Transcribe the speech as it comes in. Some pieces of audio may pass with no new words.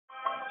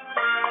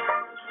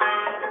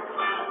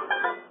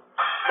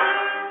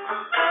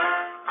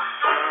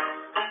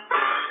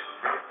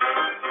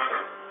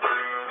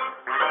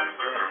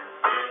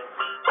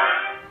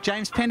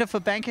James Pender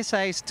for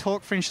BankSA's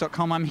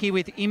TalkFringe.com. I'm here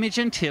with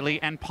Imogen,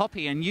 Tilley and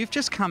Poppy, and you've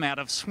just come out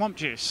of Swamp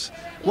Juice.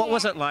 What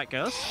was it like,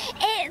 girls?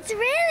 It's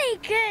really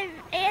good.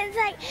 It's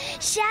like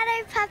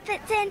shadow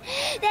puppets, and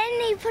then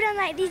you put on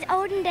like these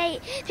olden day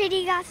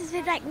 3D glasses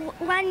with like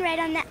one red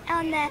on the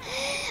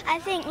I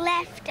think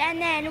left, and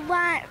then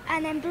one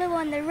and then blue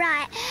on the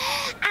right,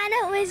 and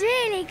it was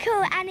really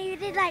cool. And you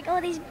did like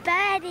all these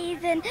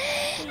birdies and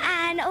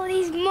all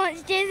these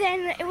monsters,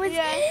 and it was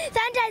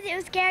sometimes it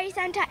was scary,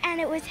 sometimes,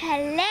 and it was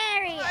hilarious.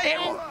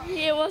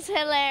 It was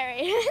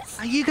hilarious.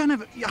 Are you gonna?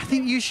 I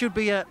think you should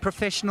be a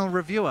professional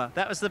reviewer.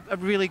 That was a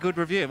really good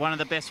review, one of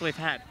the best we've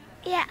had.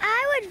 Yeah,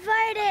 I would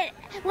vote it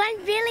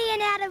 1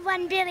 billion out of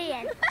 1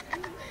 billion.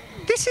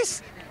 This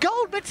is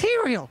gold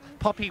material.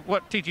 Poppy,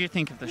 what did you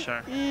think of the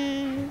show?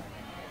 It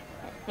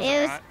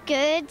was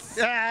good.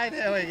 Ah,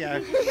 there we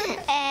go.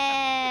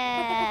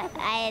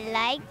 I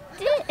liked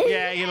it.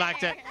 Yeah, you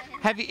liked it.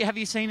 Have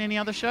you seen any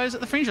other shows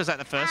at the Fringe, or was that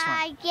the first one?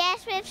 I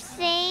guess we've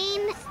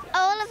seen,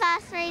 all of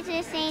us three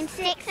have seen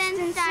Sticks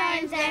and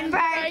Stones and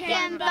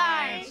Broken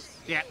Bones.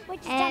 Yeah. Which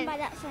is done by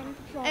that same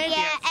performer.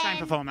 Yeah, same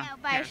performer. They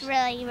were both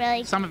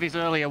really Some of his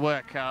earlier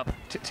work,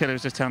 Tilley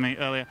was just telling me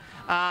earlier.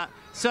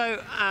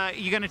 So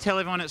you're going to tell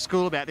everyone at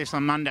school about this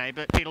on Monday,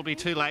 but it'll be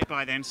too late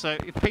by then. So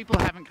if people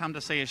haven't come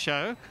to see a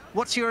show,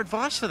 what's your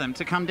advice for them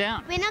to come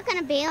down? We're not going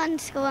to be on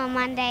school on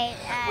Monday.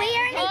 We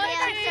only go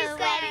on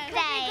Wednesday.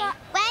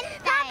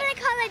 Public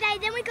holiday,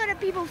 then we got a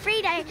pupil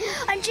free day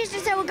on Tuesday,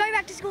 so we'll go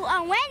back to school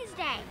on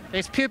Wednesday.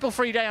 It's pupil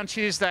free day on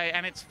Tuesday,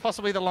 and it's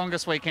possibly the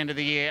longest weekend of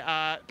the year.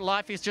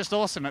 Life is just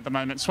awesome at the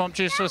moment. Swamp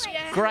Juice was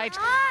great.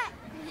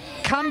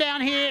 Come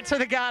down here to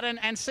the garden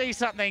and see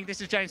something.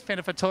 This is James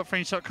Pender for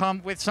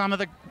TalkFringe.com with some of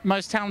the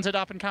most talented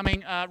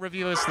up-and-coming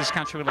reviewers this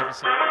country will ever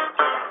see.